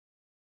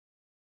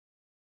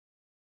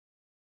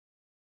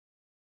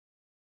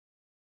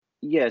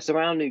Yeah, so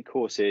our new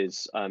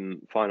courses,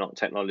 Fine Art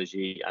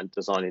Technology and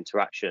Design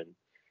Interaction,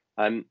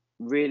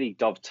 really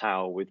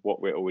dovetail with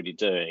what we're already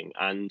doing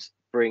and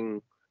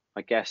bring,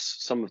 I guess,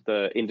 some of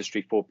the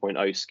Industry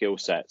 4.0 skill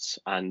sets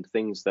and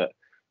things that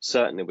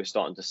certainly we're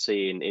starting to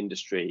see in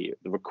industry,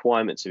 the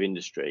requirements of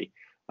industry,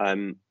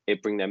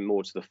 it bring them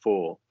more to the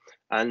fore.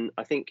 And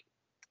I think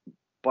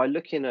by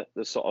looking at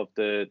the sort of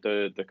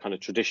the kind of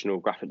traditional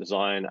graphic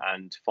design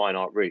and fine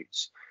art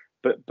routes,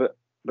 but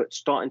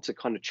starting to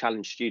kind of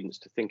challenge students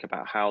to think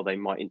about how they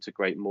might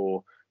integrate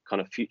more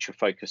kind of future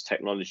focused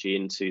technology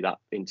into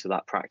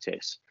that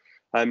practice.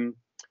 Um,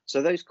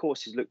 so those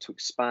courses look to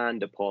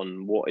expand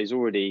upon what is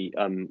already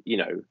a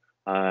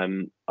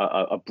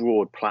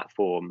broad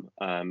platform,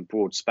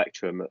 broad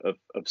spectrum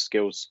of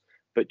skills,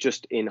 but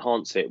just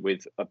enhance it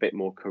with a bit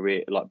more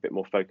career, like a bit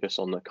more focus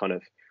on the kind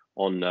of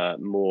on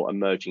more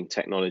emerging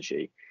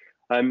technology.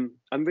 And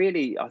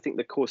really, I think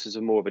the courses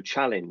are more of a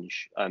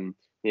challenge.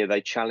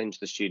 They challenge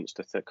the students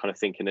to kind of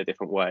think in a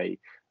different way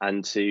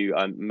and to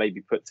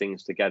maybe put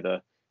things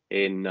together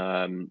in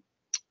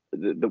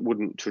that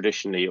wouldn't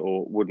traditionally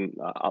or wouldn't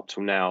up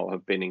till now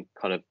have been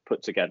kind of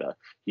put together.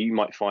 You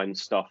might find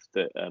stuff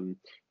that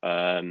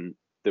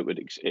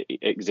would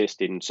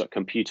exist in sort of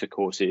computer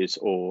courses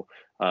or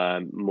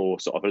more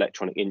sort of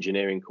electronic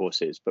engineering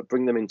courses, but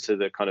bring them into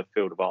the kind of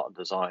field of art and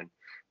design,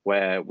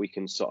 where we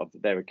can sort of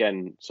there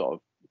again sort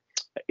of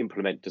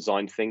implement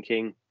design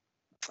thinking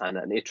and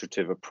an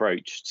iterative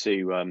approach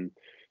to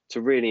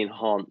really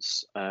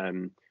enhance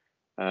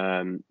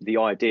the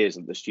ideas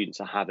that the students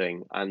are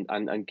having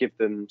and give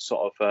them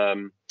sort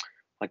of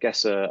I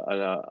guess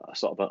a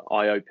sort of an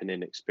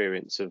eye-opening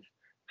experience of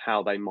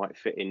how they might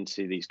fit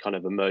into these kind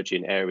of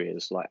emerging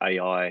areas like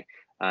AI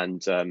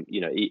and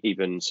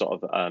even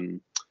sort of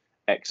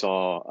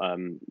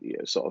XR,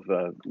 sort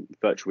of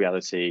virtual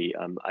reality,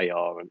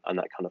 AR, and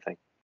that kind of thing.